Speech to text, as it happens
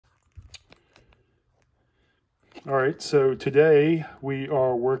All right, so today we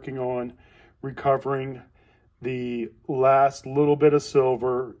are working on recovering the last little bit of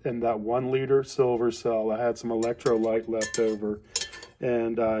silver in that 1 liter silver cell. I had some electrolyte left over,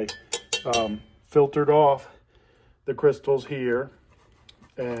 and I filtered off the crystals here,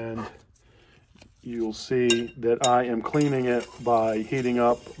 and you'll see that I am cleaning it by heating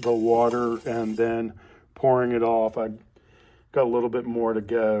up the water and then pouring it off. I got a little bit more to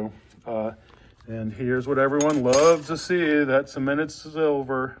go. And here's what everyone loves to see, that cemented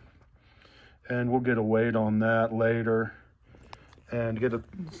silver. And we'll get a weight on that later and get a,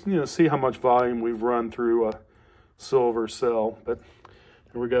 see how much volume we've run through a silver cell. But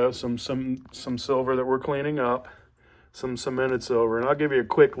here we go, some silver that we're cleaning up, some cemented silver. And I'll give you a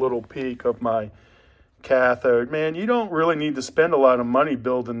quick little peek of my cathode. Man, you don't really need to spend a lot of money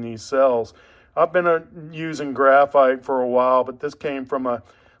building these cells. I've been using graphite for a while, but this came from a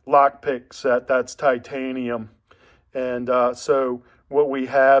lockpick set that's titanium. And so what we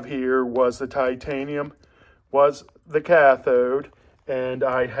have here was the titanium was the cathode, and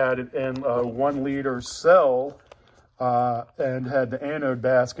I had it in a 1 liter cell and had the anode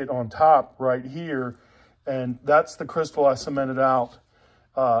basket on top right here. And that's the crystal I cemented out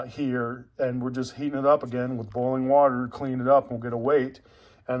here, and we're just heating it up again with boiling water, clean it up, and we'll get a weight.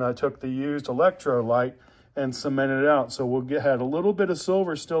 And I took the used electrolyte and cemented it out. So had a little bit of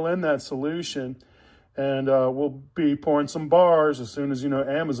silver still in that solution, and we'll be pouring some bars as soon as,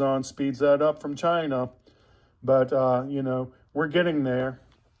 Amazon speeds that up from China. But, we're getting there,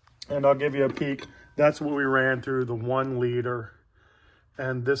 and I'll give you a peek. That's what we ran through the 1 liter.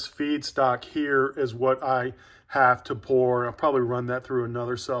 And this feedstock here is what I have to pour. I'll probably run that through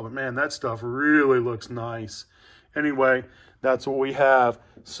another cell, but man, that stuff really looks nice. Anyway, that's what we have.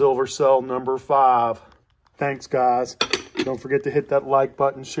 Silver cell number 5. Thanks, guys. Don't forget to hit that like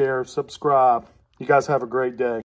button, share, subscribe. You guys have a great day.